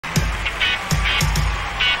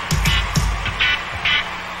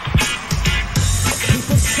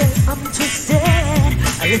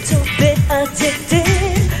little bit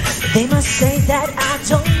addicted. They must say that I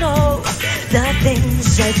don't know the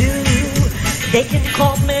things I do. They can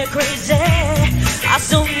call me crazy, I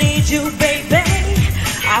still need you, baby.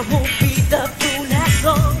 I won't be the fool as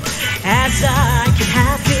long as I can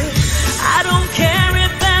have you. I don't care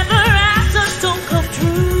if ever answers don't come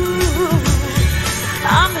true.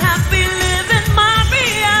 I'm happy living my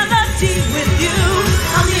reality with you.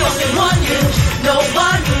 I'm the only one you, no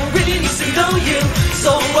one who really needs to know you.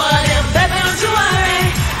 So what if, baby, don't you worry,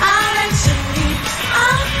 I'll let you lead,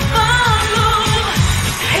 I'll follow.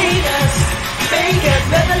 Haters, baby,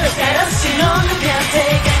 baby, look at us, you know you can't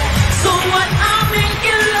take it. So what, I'll make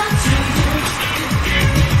it love to you.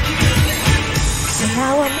 So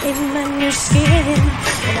now I'm in my new skin,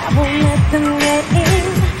 and I won't let them get in.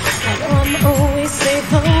 I know I'm always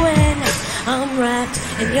safer when I'm wrapped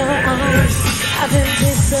in your arms. I've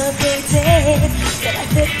anticipated that I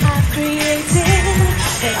think I've created,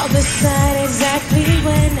 and I'll decide exactly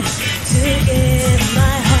when to give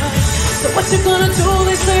my heart. So what you gonna do?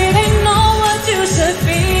 They say they know what you should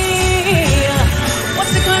feel.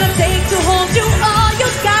 What's it gonna take to hold you? All you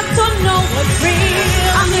got to know what's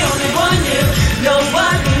real. I'm the only one you, no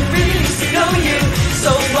one who really needs to know you. So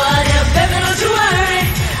what if, baby, don't you worry,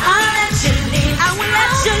 I'll let you lead, I will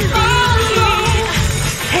let you lead.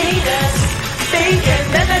 Haters, baby,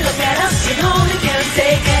 baby, look at us, you know you can't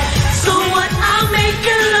take it. So what, I'll make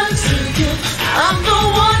it love to you. I'm the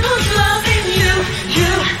one who's loving you,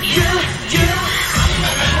 you, you, you.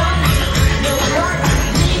 I'm the one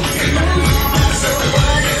who needs to know you. So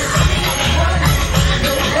what if I'm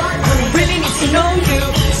the one who really needs to know you.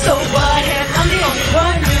 So what if I'm the only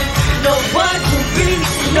one you, no one who really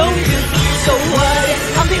needs to know you. So what if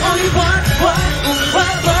I'm the only one,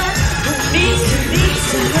 who needs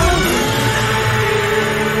to know you.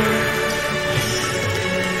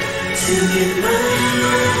 To be mine.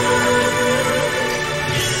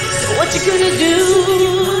 So what you gonna do?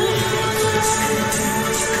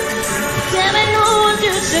 Tell me know what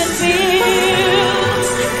you should feel.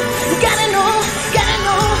 You gotta know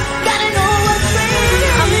what's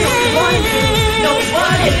real. I'm the only one you, no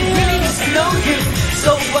one really needs to know you.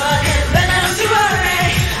 So what, better don't you worry,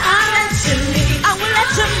 I'll let you lead, I will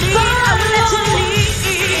let you lead, I will let you lead.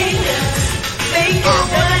 Make it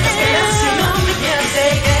done, else you know you can't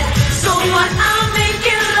take it. So what, I'll make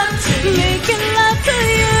it love to you. Make it love to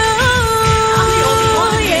you. I'm the only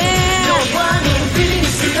one, yeah. No one who really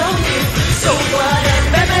needs to know you. So what,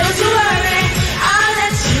 baby, don't you worry, I'll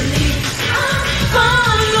let you lead, I'll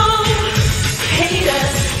follow.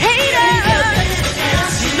 Haters,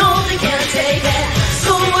 else you know they can't take it.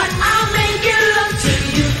 So what, I'll make it love to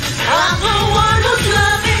you. I'm the one who's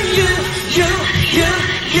loving you, you, you,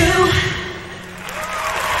 you.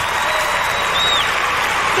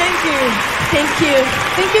 Thank you. Thank you.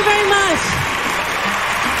 Thank you very much.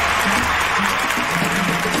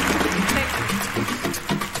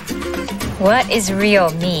 What is real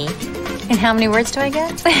me? And how many words do I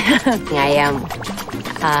get? I am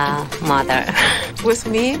a mother. With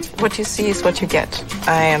me, what you see is what you get.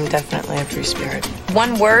 I am definitely a free spirit.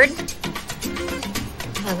 One word?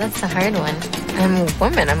 Oh, that's a hard one. I'm a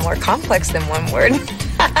woman. I'm more complex than one word.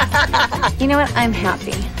 You know what? I'm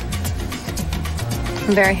happy.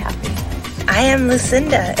 I'm very happy. I am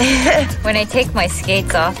Lucinda. When I take my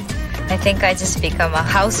skates off, I think I just become a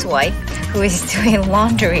housewife who is doing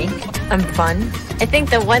laundry. I'm fun. I think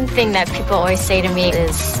the one thing that people always say to me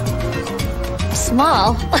is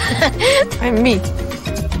small. I'm me.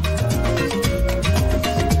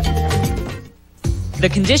 The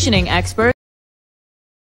conditioning expert